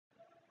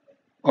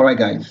Alright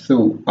guys,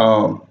 so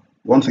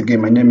once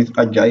again my name is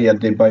Ajayi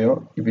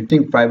Adebayo. If you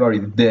think Fiverr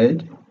is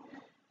dead,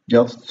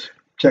 just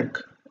check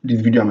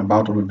this video I'm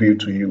about to reveal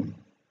to you.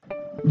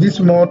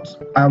 This month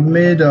I've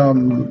made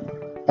on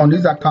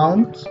this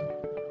account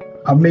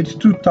I've made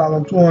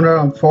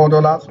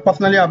 $2,204.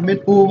 Personally, I've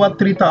made over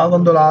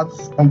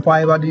 $3,000 on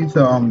Fiverr this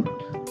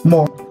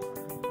month.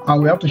 I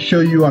will have to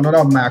show you another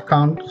of my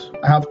accounts.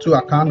 I have two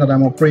accounts that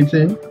I'm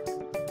operating.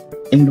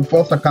 In the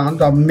first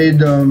account I've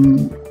made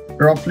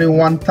roughly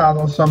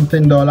 $1,000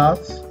 something.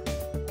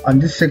 On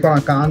this second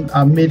account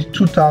I made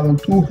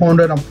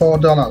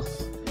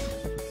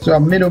 $2,204. So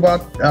I've made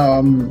about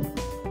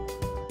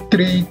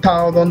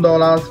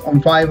 $3,000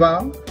 on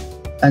Fiverr,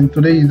 and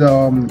today is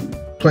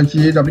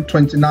 28, a bit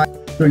 29.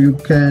 So you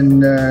can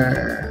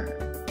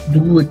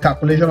do a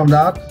calculation of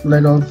that.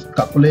 Let us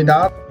calculate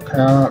that.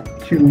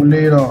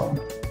 Calculator.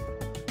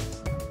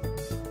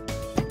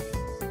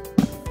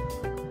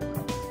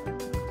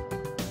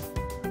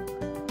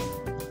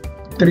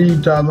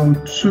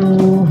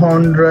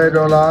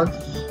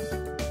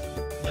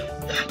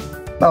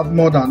 $3,200. That's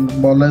more than,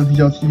 but let's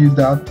just use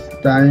that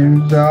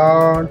times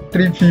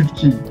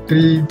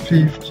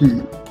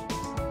 350.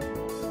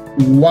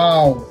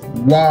 Wow,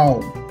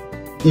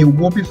 a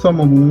whopping sum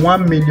of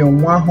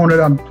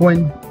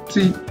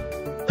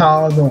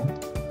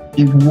 1,120,000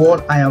 is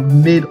what I have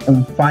made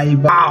on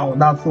Fiverr. Wow,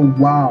 that's so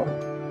wow.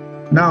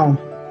 Now,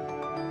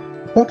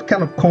 what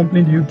kind of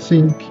company do you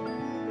think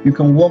you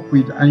can work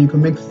with and you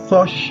can make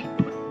such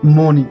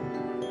money?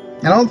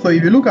 And also,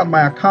 if you look at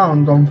my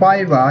account on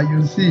Fiverr,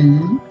 you see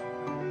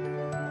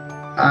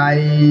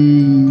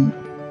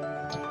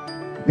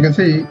you can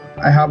see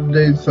I have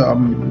this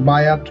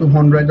buyer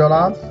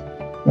 $200,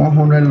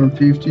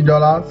 $150,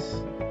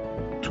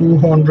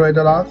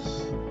 $200,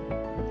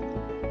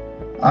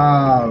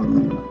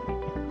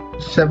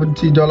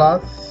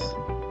 $70,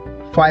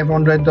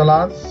 $500,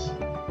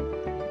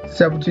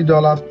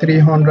 $70,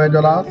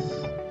 $300,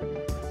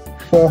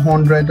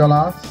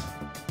 $400,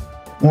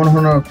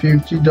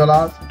 $150,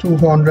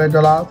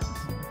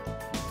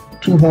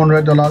 $200,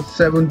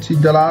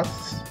 $70,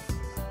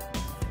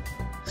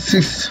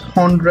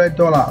 $600,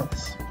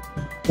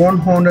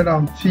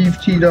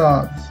 $150,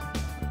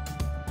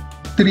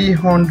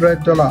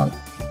 $300,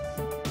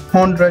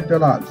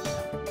 $100,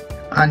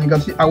 and you can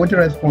see awaiting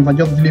response. I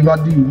just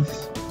delivered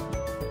these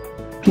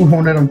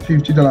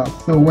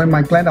 $250. So when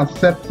my client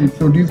accepts it,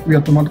 so this will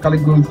automatically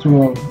go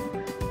to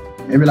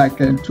maybe like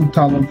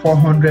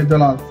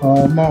 $2,400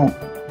 or more.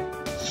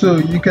 So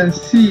you can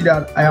see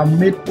that I have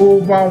made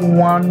over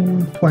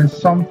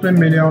 1.something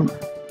million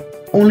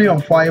only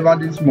on Fiverr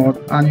this month,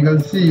 and you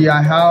can see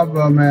I have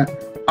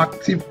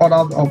active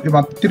orders of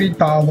about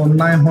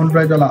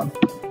 $3,900.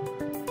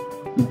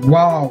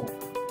 Wow,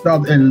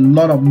 that's a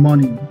lot of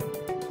money.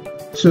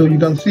 So you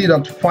can see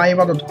that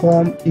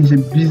Fiverr.com is a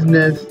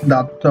business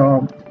that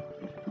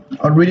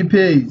really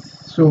pays.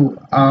 So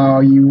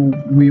you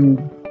will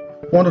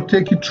want to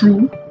take you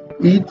through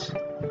it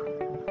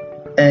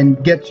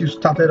and get you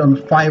started on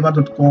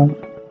Fiverr.com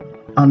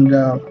and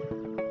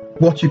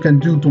what you can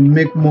do to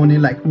make money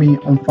like me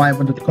on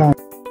Fiverr.com.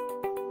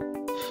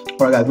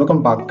 Alright guys,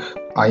 welcome back.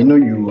 I know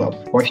you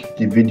have watched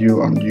the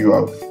video and you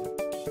have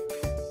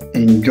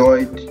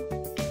enjoyed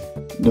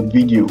the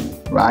video,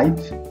 right?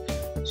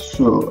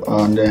 So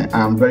and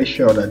I'm very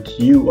sure that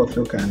you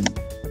also can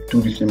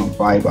do the same on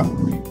Fiverr.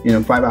 You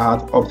know, Fiverr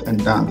has ups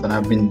and downs, and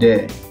I've been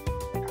there.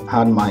 I've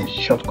had my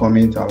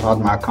shortcomings, I've had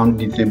my account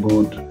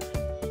disabled,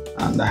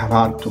 and I have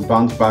had to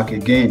bounce back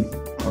again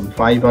on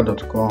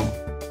Fiverr.com.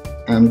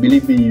 And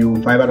believe me,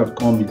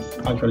 Fiverr.com is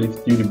actually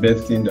still the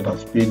best thing that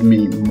has paid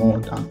me more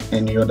than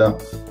any other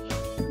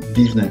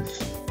business.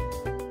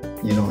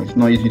 You know, it's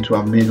not easy to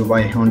have made over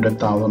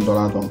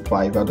 $100,000 on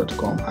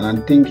Fiverr.com, and I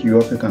think you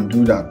also can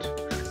do that,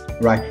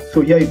 right? So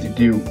here is the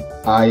deal.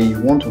 I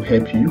want to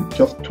help you,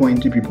 just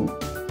 20 people.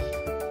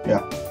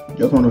 Yeah,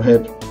 just want to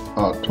help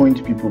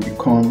 20 people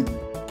become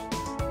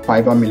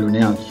Fiverr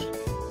millionaires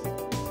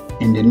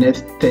in the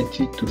next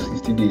 30 to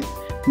 60 days.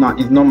 Now,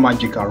 it's not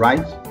magical,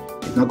 right?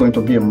 It's not going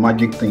to be a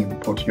magic thing,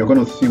 but you're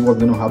going to see what's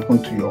going to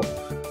happen to your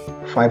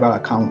Fiverr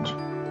account.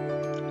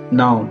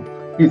 Now,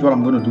 here's what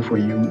I'm going to do for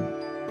you.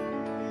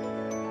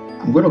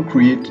 I'm going to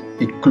create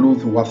a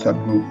closed WhatsApp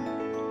group.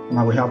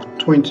 Now we have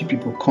 20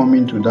 people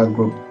coming to that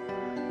group,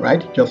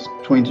 right? Just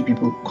 20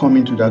 people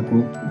coming to that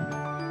group.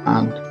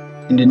 And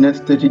in the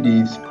next 30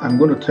 days, I'm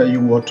going to tell you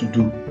what to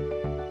do.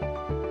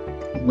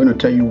 I'm going to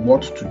tell you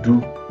what to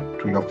do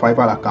to your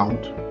Fiverr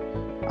account.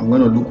 I'm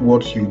going to look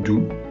what you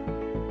do.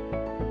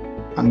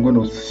 I'm going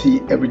to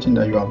see everything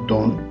that you have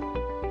done,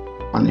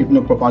 and if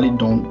not properly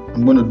done,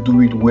 I'm going to do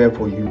it well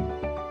for you.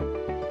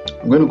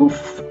 I'm going to go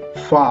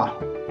far,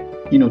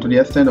 you know, to the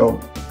extent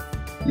of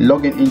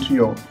logging into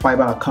your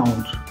Fiverr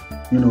account,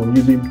 you know,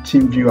 using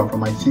TeamViewer from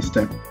my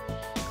system.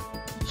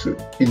 So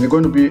it's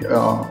going to be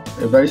a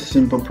very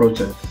simple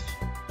process.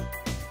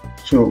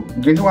 So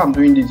the reason why I'm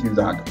doing this is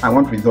that I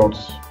want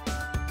results,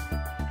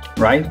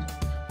 right?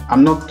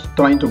 I'm not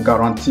trying to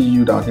guarantee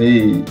you that,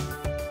 hey,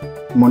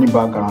 money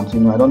back guarantee.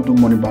 No, I don't do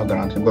money back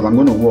guarantee because I'm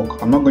going to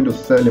work. I'm not going to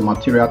sell a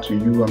material to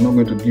you. I'm not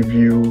going to give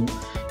you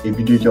a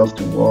video just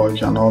to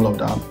watch and all of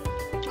that.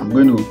 I'm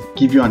going to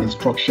give you an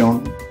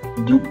instruction,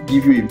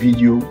 give you a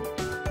video,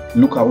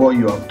 look at what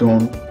you have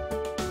done,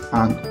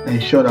 and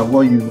ensure that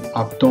what you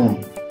have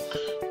done,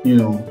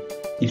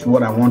 is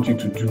what I want you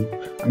to do.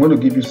 I'm going to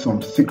give you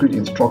some secret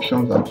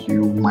instructions that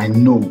you might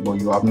know,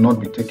 but you have not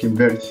been taken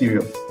very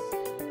serious,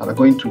 that are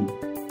going to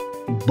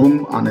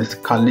boom and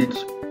escalate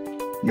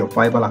your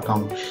Fiverr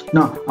account.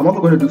 Now, I'm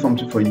also going to do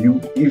something for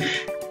you.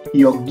 If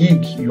your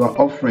gig you are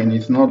offering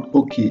is not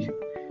okay,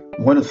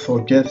 I'm going to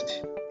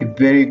suggest a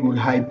very good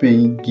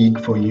high-paying gig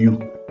for you,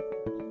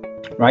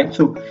 right?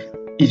 So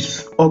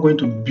it's all going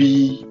to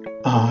be,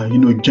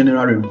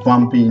 general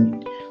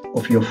revamping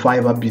of your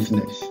Fiverr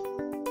business.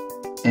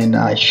 And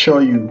I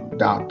assure you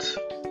that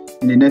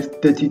in the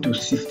next 30 to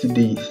 60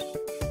 days,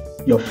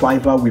 your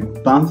Fiverr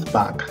will bounce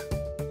back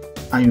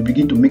and you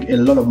begin to make a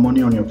lot of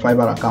money on your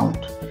Fiverr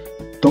account.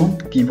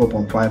 Don't give up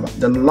on Fiverr.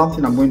 The last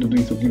thing I'm going to do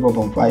is to give up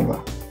on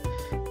Fiverr.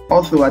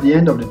 Also, at the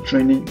end of the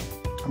training,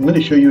 I'm going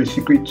to show you a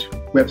secret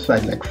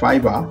website like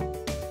Fiverr,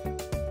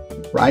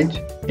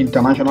 right?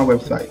 International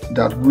website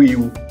that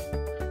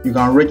you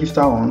can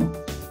register on,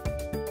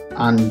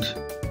 and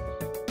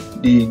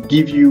they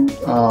give you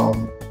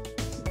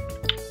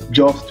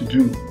jobs to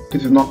do.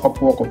 This is not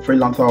Upwork or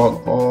Freelancer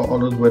or all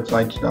those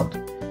websites that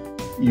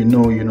you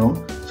know.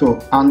 So,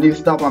 and this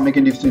staff are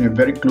making this in a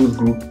very close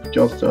group,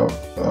 just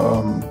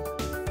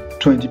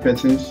 20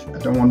 persons. I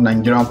don't want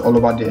Nigerians all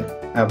over there.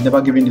 I have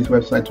never given this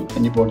website to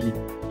anybody,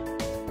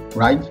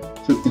 right?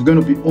 So it's going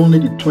to be only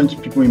the 20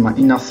 people in my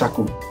inner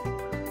circle,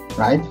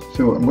 right?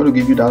 So I'm going to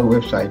give you that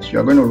website.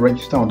 You're going to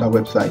register on that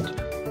website,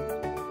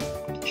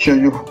 show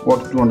you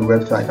what to do on the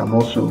website, and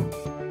also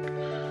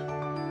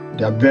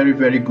they are very,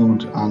 very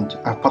good. And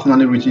I've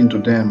personally written to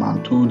them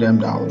and told them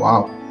that,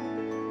 wow,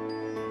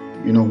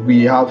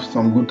 we have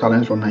some good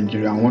talents from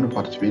Nigeria. I want to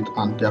participate,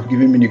 and they have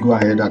given me the go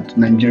ahead that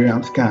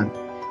Nigerians can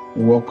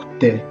work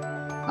there,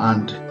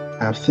 and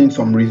I have seen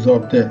some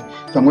result there.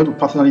 So I'm going to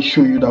personally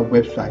show you that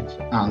website,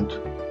 and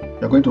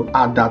you're going to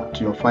add that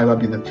to your Fiverr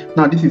business.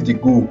 Now, this is the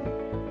goal.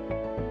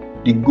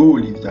 The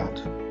goal is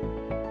that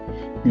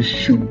you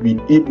should be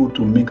able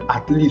to make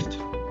at least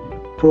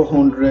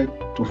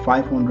 $400 to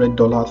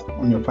 $500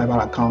 on your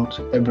Fiverr account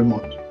every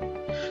month.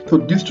 So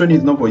this training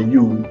is not for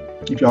you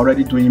if you're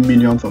already doing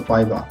millions of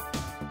Fiverr,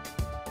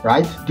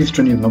 right? This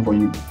training is not for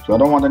you. So I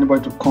don't want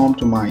anybody to come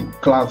to my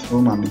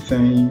classroom and be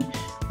saying,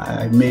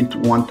 I made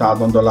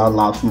 $1,000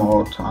 last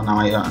month, and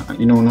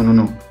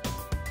no.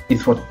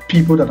 It's for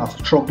people that are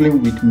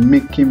struggling with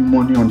making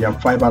money on their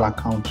Fiverr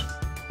account,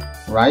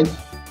 right?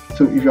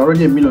 So if you're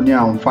already a millionaire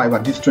on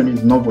Fiverr, this training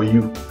is not for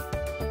you.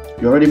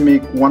 You already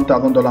make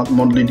 $1,000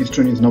 monthly, this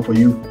training is not for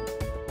you.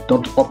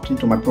 Don't opt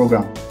into my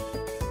program,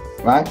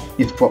 right?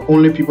 It's for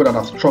only people that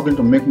are struggling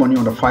to make money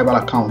on the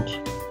Fiverr account,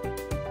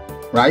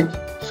 right?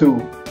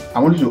 So I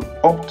want you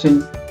to opt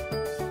in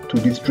to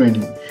this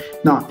training.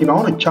 Now, if I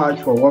want to charge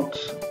for what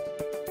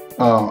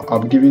I'll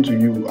be giving to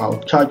you,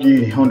 I'll charge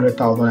you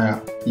 100,000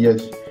 naira.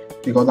 Yes,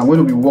 because I'm going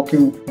to be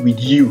working with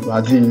you,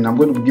 as in I'm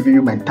going to be giving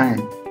you my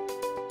time.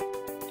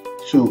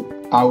 So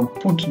I'll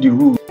put the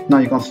rules. Now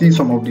you can see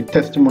some of the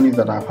testimonies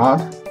that I've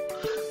had.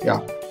 Yeah,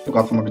 look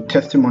at some of the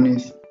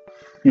testimonies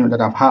that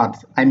I've had.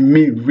 I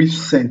made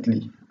recent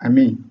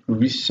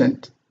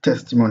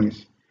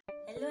testimonies.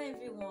 Hello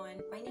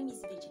everyone, my name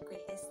is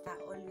Esther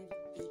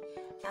Olubi.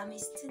 I'm a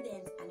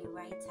student and a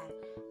writer.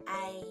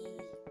 I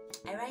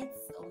write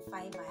on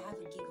Fiverr. I have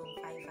a gig on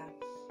Fiverr.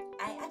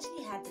 I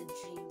actually had a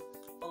dream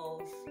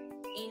of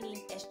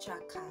earning extra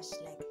cash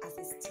like as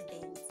a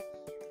student,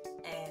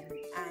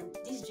 and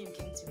this dream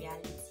came to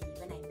reality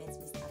when I met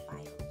Mr.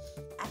 Bayo.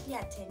 I actually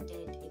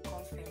attended a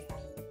conference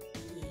that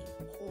he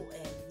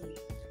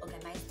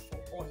organized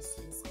for us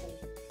in school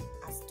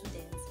as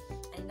students,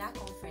 and in that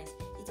conference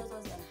he taught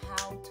us on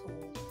how to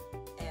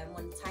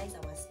monetize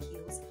our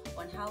skills,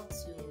 on how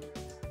to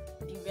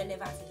be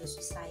relevant in the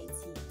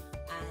society.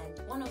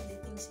 And one of the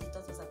things he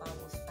taught us about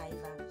was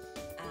Fiverr,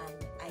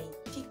 and I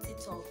picked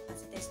it up and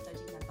started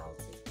studying about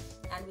it.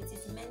 And with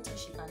his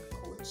mentorship and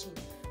coaching,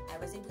 I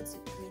was able to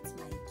create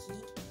my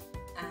gig,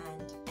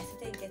 and I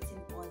started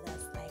getting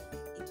orders. Like,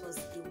 it was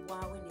a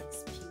wowing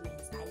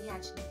experience. I didn't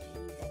actually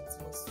believe that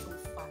it was so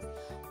fast,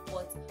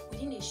 but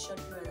within a short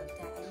period of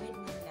time, I made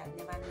money that I've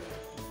never made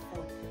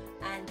before.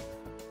 And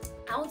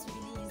I want to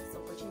really use this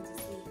opportunity to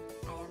say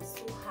I am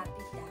so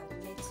happy that I've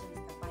met you,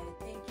 Mr. Bayo.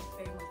 Thank you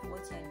very much for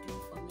what you are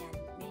doing for me and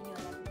many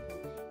other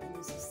people in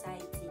the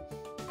society.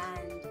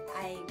 And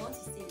I want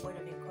to say a word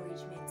of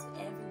encouragement to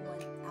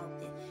everyone out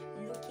there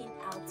looking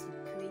out to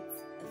create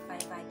a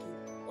Fiverr gig,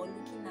 or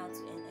looking out to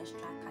earn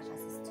extra cash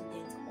as a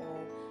student, or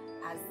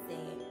as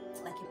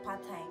like a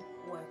part-time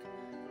work.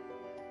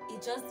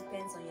 It just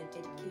depends on your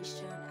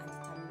dedication and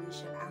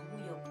determination and who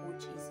your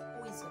coach is.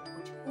 Who is your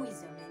coach? Who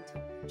is your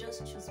mentor? Just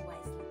choose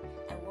wisely.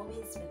 I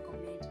always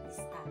recommend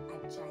Mr.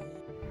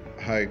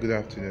 Ajayi. Hi, good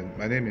afternoon.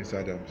 My name is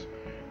Adams.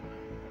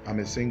 I'm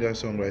a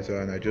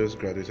singer-songwriter and I just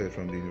graduated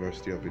from the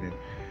University of Benin.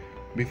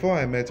 Before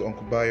I met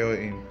Uncle Bayo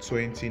in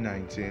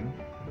 2019,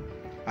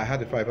 I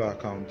had a Fiverr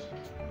account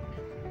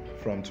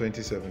from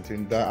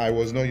 2017 that I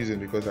was not using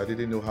because I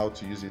didn't know how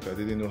to use it. I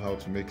didn't know how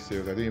to make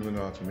sales. I didn't even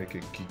know how to make a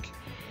gig.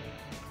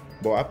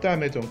 But after I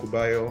met Uncle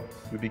Bayo,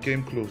 we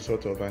became close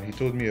sort of, and he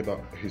told me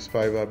about his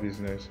Fiverr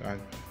business,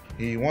 and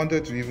he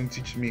wanted to even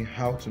teach me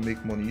how to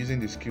make money using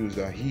the skills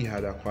that he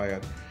had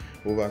acquired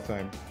over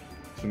time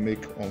to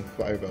make on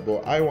Fiverr.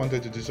 But I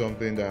wanted to do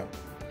something that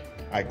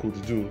I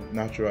could do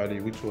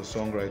naturally, which was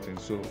songwriting.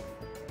 So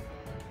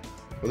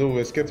although we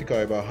were skeptical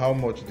about how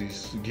much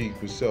this gig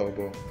would sell,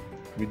 but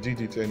we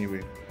did it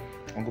anyway.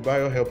 Uncle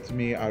Bayo helped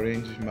me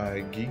arrange my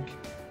gig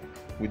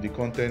with the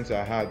content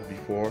I had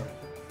before,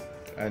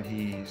 and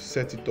he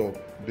set it up.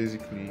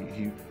 Basically,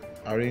 he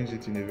arranged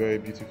it in a very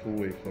beautiful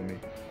way for me.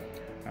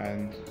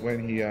 And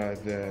when he had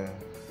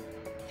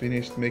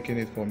finished making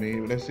it for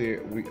me, let's say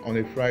on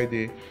a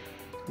Friday,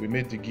 we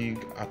made the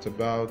gig at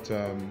about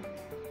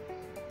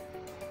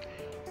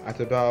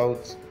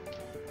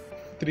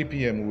 3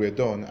 p.m. we were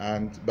done,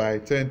 and by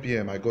 10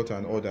 p.m. I got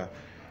an order.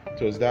 It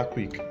was that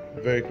quick,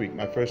 very quick,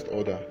 my first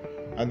order.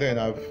 And then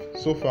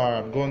so far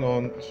I've gone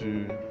on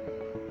to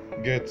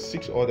get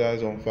 6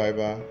 orders on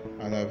Fiverr,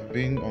 and I've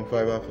been on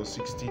Fiverr for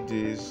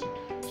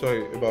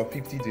about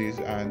 50 days,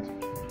 and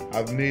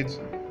I've made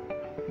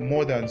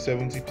more than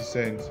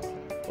 70%,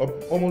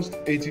 almost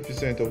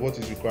 80% of what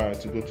is required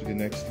to go to the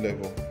next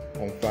level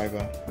on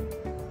Fiverr,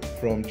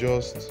 from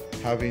just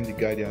having the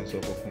guidance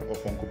of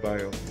Uncle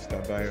Bayo,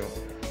 Mr. Bayo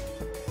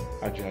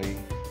Ajayi,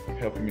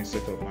 helping me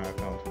set up my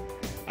account.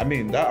 I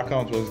mean, that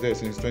account was there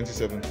since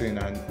 2017,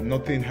 and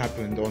nothing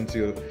happened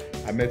until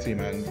I met him,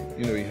 and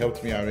he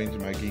helped me arrange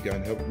my gig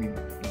and helped me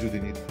do the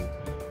needful.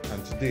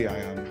 And today I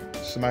am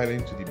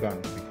smiling to the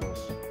bank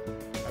because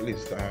at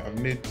least I've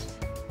made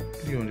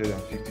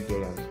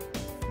 $350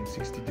 in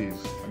 60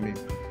 days. I mean,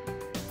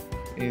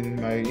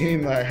 in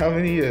my how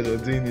many years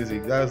of doing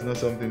music, that's not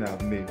something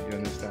I've made, you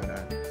understand?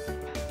 And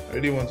I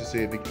really want to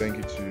say a big thank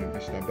you to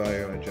Mr.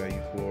 Bayo Ajayi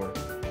for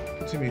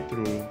putting me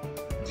through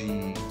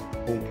the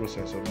whole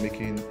process of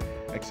making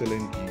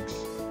excellent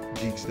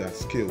gigs that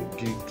scale,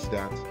 gigs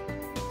that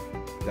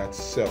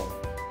sell.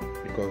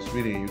 Because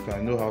really, you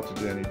can know how to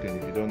do anything.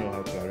 If you don't know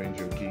how to arrange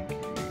your gig,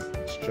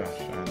 it's trash.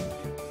 And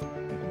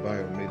Uncle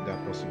Bayo made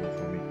that possible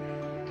for me. I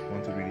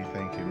want to really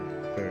thank him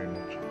very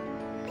much.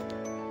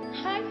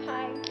 Hi,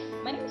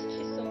 my name is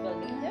Chisumba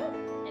Linda,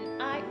 and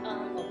I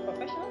am a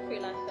professional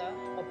freelancer,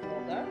 a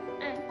blogger,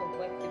 and a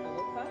web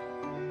developer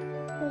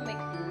who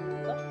makes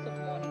lots of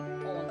money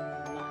online.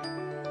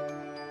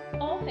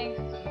 All thanks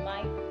to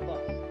my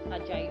boss,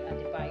 Ajayi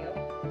Adebayo,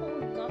 who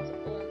not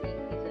only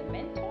is a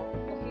mentor,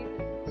 but he's a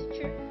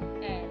teacher,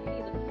 and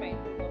he's a friend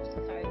who loves to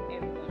carry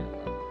everyone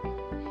along.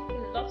 He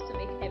loves to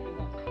make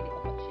everyone see the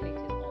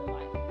opportunities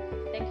online.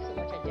 Thank you so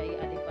much, Ajayi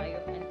Adebayo,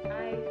 and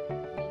I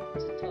need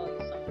to tell you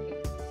something.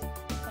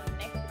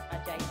 Connect with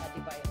Ajayi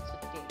Adebayo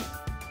today.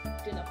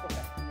 Do not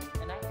procrastinate,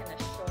 and I can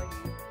assure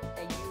you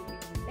that you will be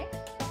the next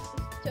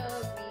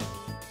success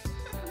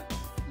story.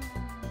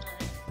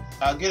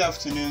 Good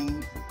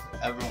afternoon,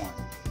 everyone.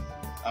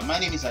 My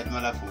name is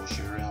Ademola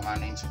Fowoshere.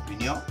 I'm an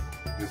entrepreneur,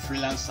 a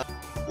freelancer.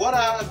 What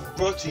I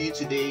brought to you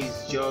today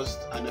is just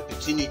an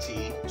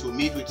opportunity to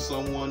meet with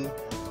someone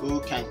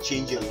who can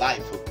change your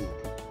life for good.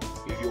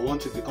 If you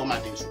want to become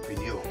an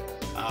entrepreneur,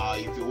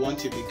 if you want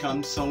to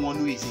become someone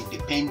who is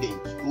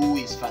independent, who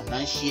is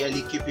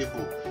financially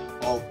capable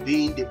of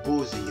being the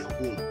boss in your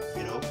home,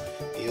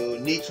 you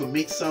need to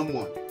meet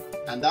someone,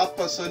 and that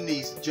person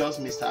is just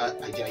Mr.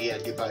 Ajayi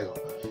Adebayo.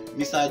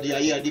 Mr.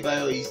 Ajayi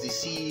Adebayo is the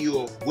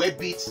CEO of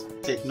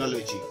Webbit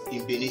Technology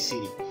in Benin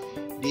City.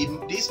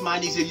 This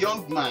man is a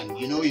young man.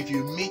 If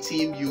you meet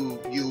him, you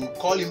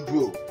call him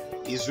bro.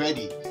 He's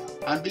ready,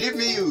 and believe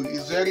me,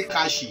 he's very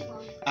cashy,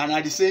 and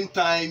at the same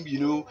time, he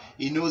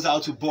knows how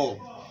to ball.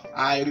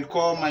 I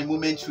recall my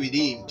moments with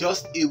him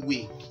just a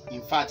week.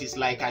 In fact, it's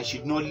like I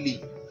should not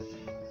leave.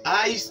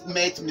 I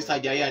met Mr.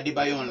 Ajayi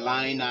Adebayo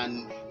online,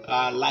 and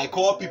like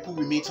all people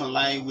we meet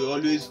online, we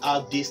always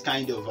have this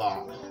kind of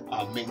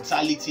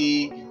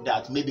mentality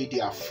that maybe they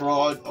are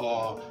fraud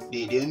or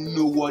they don't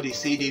know what they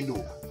say they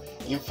know.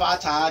 In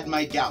fact, I had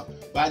my doubt,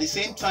 but at the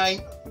same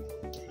time,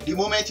 the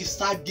moment he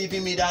started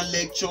giving me that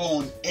lecture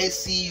on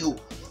SEO,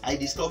 I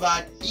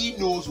discovered he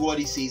knows what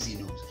he says he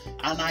knows,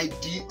 and I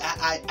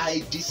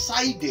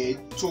decided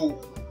to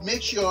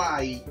make sure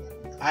I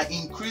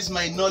increase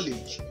my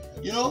knowledge.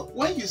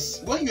 When you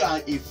are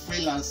a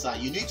freelancer,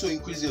 you need to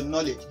increase your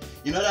knowledge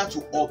in order to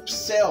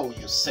upsell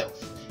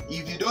yourself.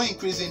 If you don't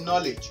increase in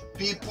knowledge,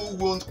 people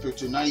won't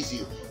patronize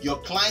you. Your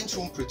clients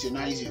won't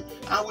patronize you.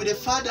 And with the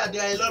fact that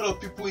there are a lot of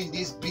people in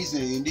this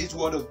business, in this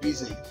world of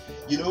business,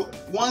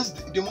 once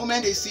the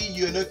moment they see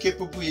you're not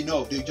capable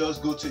enough, they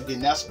just go to the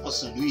next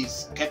person who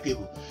is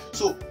capable.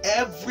 So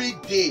every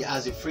day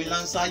as a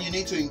freelancer, you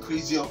need to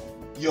increase your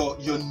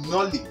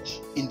knowledge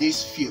in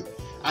this field.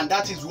 And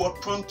that is what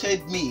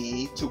prompted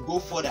me to go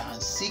further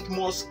and seek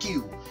more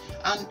skill.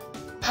 And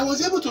I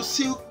was able to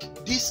seek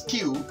this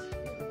skill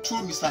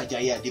through Mr.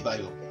 Ajayi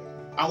Adebayo.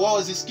 And what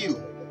was the skill?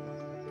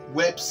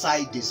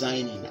 website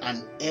designing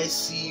and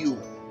SEO.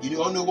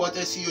 You all know what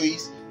SEO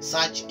is?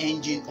 Search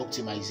engine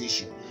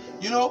optimization.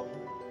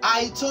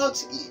 I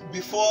thought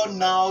before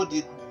now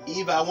that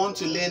if I want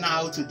to learn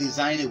how to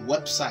design a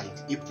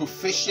website, a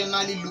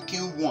professionally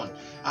looking one,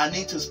 I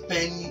need to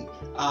spend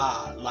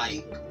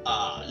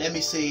let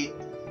me say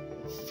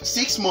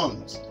 6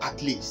 months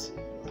at least,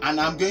 and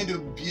I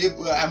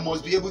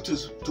must be able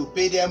to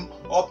pay them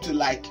up to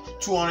like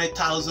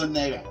 200,000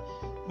 naira.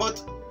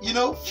 But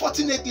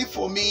fortunately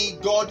for me,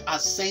 God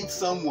has sent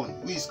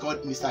someone who is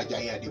called Mr.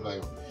 Ajayi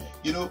Adebayo.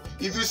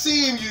 If you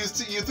see him,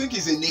 you think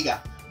he's a nigger,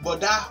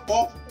 but that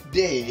up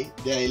there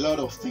are a lot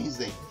of things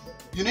there.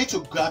 You need to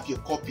grab your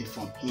copy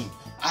from him.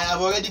 I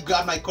have already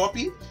grabbed my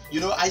copy.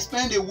 I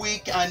spent a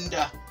week and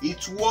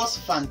it was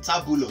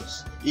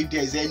fantabulous. If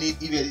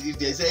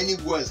there's any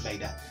words like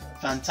that,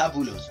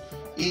 fantabulous.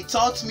 He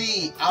taught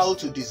me how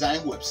to design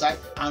website,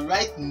 and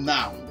right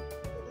now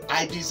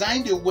I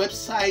designed a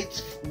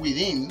website with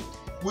him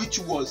which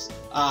was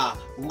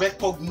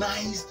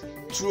recognized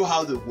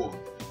throughout the world.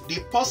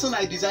 The person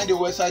I designed the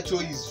website to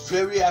is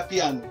very happy,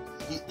 and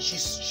she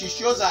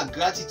shows her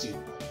gratitude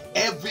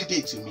every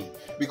day to me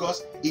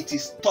because it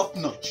is top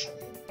notch.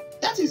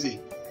 That is it.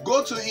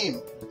 Go to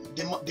him.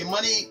 The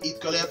money it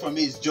collects from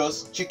me is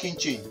just chicken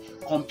change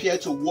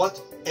compared to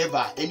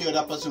whatever any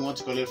other person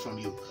wants to collect from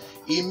you.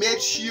 He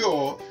made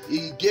sure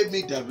he gave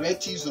me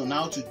directives on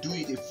how to do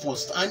it, a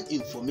first-hand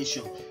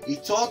information. He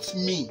taught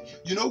me.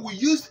 We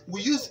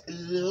use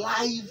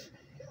live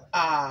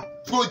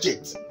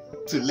projects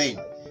to learn,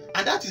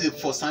 and that is a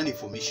first-hand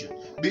information.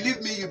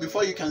 Believe me,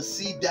 before you can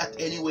see that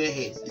anywhere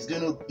else,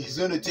 it's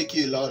gonna take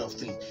you a lot of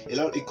things.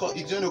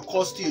 It's gonna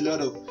cost you a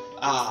lot of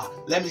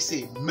let me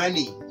say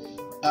money.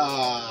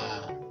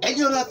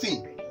 Any other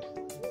thing.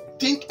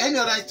 Think any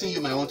other thing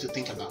you might want to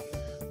think about.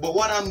 But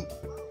what I'm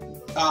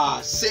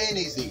saying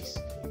is this: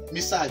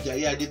 Mr.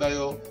 Ajayi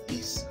Adebayo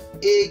is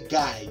a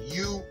guy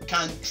you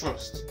can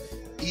trust.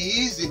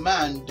 He is the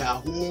man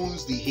that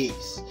owns the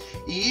haze.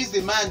 He is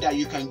the man that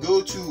you can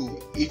go to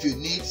if you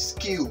need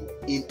skill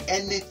in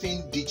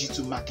anything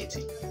digital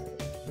marketing.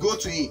 Go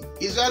to him.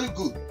 He's very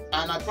good,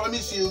 and I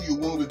promise you, you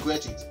won't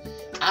regret it.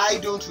 I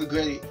don't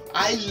regret it.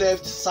 I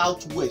left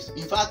Southwest.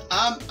 In fact,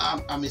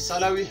 I'm a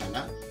salary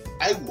earner.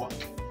 I work,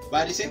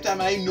 but at the same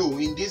time, I know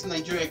in this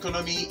Nigerian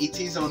economy, it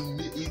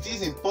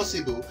is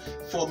impossible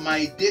for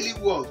my daily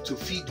work to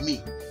feed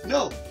me.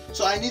 No,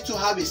 so I need to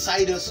have a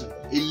side hustle,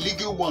 a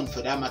legal one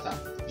for that matter.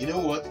 You know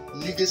what?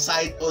 Legal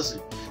side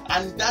hustle,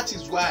 and that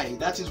is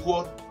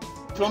what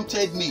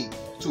prompted me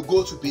to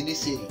go to Benin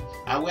City.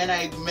 And when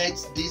I met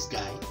this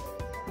guy,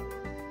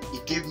 he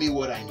gave me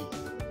what I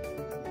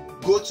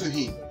need. Go to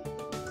him.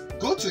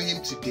 Go to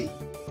him today.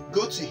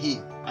 Go to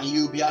him, and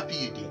you'll be happy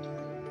you did.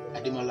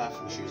 Ademola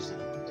Fushuzi.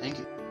 Thank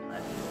you.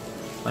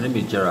 My name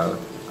is Gerald,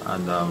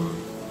 and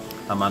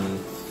I'm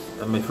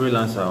a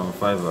freelancer on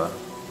Fiverr.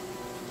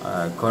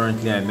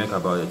 Currently, I make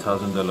about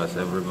 $1,000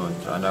 every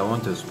month, and I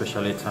want to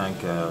especially thank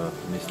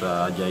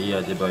Mr.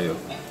 Ajayi Adebayo.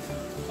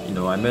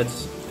 I met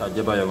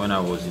Adebayo when I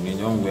was in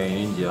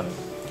India,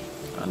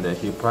 and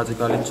he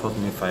practically taught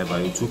me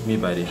Fiverr. He took me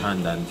by the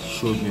hand and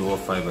showed me what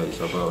Fiverr is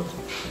about.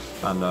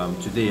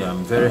 And today,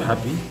 I'm very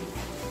happy.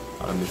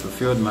 I'm a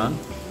fulfilled man,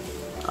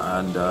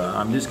 and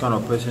I'm this kind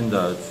of person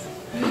that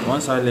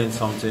once I learn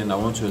something, I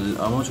want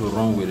to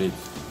run with it.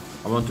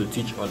 I want to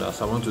teach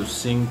others. I want to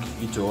sing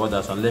it to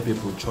others and let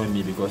people join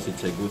me because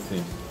it's a good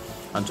thing.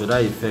 And to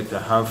that effect,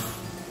 I have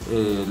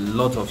a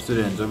lot of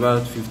students,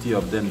 about 50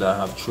 of them that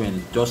have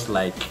trained just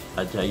like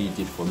Ajayi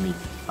did for me.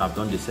 I've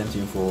done the same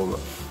thing for over.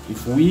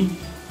 If we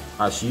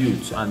as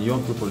youth and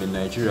young people in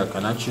Nigeria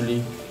can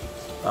actually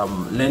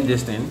learn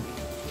this thing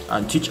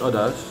and teach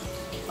others,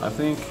 I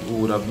think we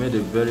would have made a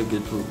very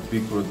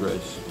big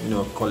progress,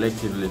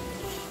 collectively.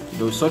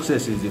 Though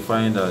success is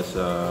defined as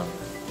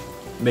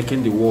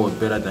making the world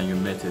better than you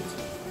met it.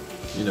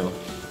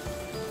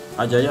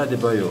 Ajayi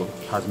Adebayo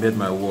has made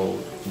my world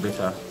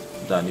better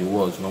than it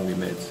was when we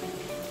met,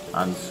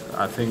 and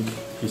I think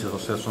he's a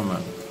successful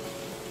man.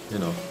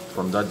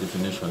 From that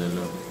definition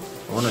alone,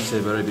 I want to say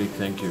a very big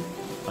thank you,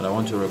 and I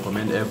want to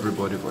recommend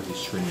everybody for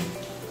his training.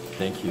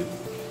 Thank you.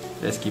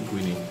 Let's keep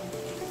winning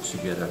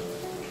together.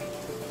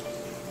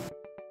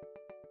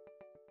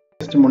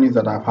 Testimonies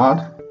that I've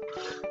had,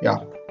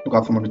 look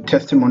at some of the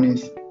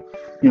testimonies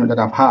that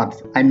I've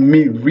had. I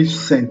made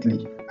recent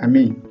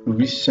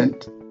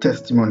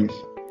testimonies.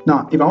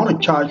 Now, if I want to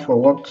charge for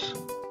what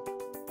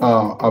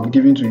I've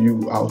given to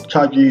you, I'll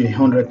charge you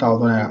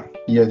 100,000 naira.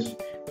 Yes,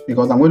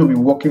 because I'm going to be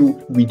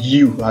working with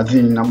you, as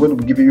in I'm going to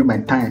be giving you my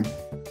time.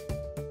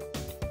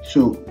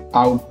 So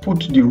I'll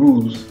put the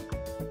rules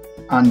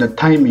and the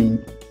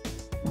timing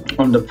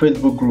on the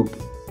Facebook group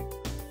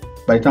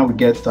by the time we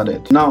get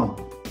started. Now,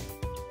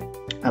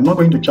 I'm not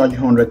going to charge you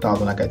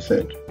 100,000 like I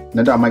said.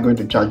 Neither am I going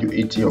to charge you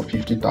 80 or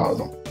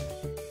 50,000.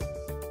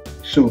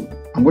 So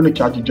I'm going to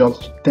charge you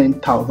just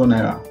 10,000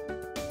 naira.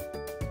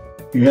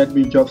 You heard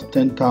me, just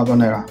 10,000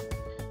 naira.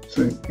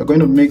 So you're going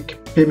to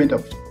make payment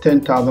of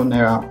 10,000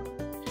 naira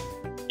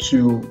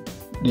to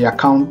the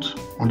account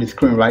on the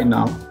screen right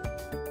now.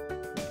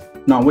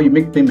 Now when you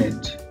make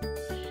payment,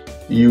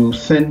 you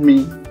send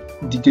me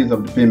details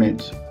of the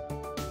payment,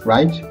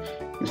 right?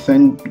 You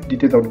send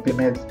details of the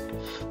payment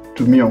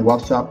to me on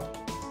WhatsApp,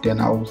 then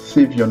I will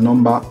save your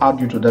number, add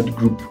you to that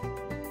group.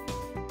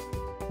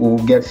 We'll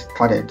get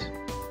started.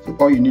 So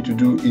all you need to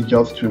do is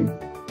just to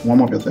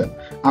warm up yourself.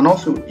 And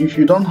also, if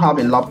you don't have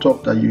a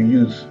laptop that you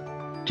use,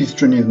 this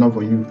training is not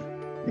for you.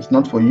 It's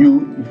not for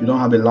you if you don't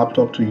have a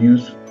laptop to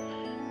use.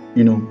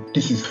 You know,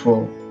 this is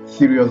for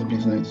serious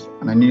business,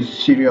 and I need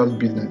serious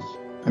business.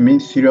 I mean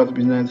serious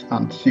business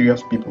and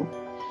serious people.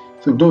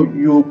 So though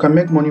you can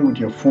make money with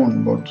your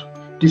phone, but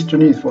this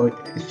training is for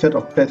a set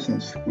of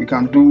persons. We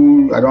can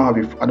do, I don't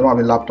have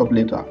a laptop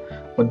later,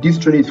 but this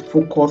training is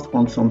focused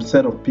on some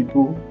set of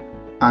people,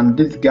 and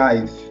these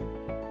guys,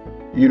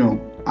 you know,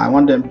 I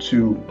want them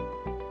to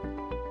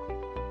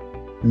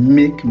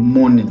make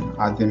money,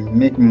 as in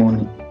make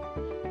money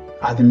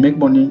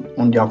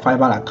on their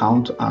Fiverr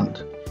account,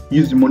 and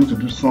use the money to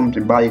do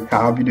something, buy a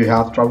car, build a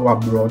house, travel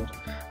abroad,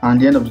 and at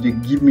the end of the day,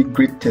 give me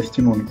great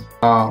testimonies.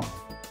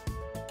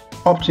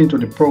 Opt into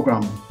the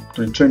program,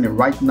 to the training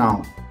right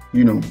now,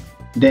 you know,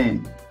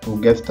 then we'll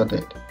get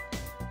started.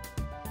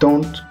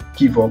 Don't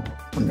give up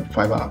on your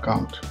Fiverr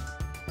account.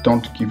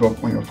 Don't give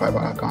up on your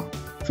Fiverr account.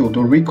 So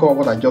to recall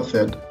what I just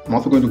said, I'm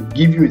also going to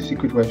give you a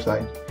secret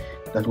website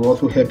that will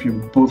also help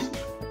you boost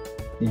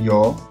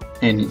your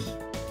earnings.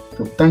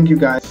 So thank you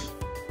guys.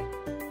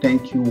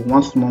 Thank you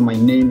once more. My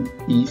name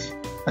is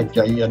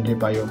Ajayi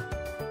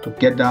Adebayo.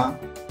 Together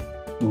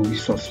we will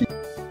succeed.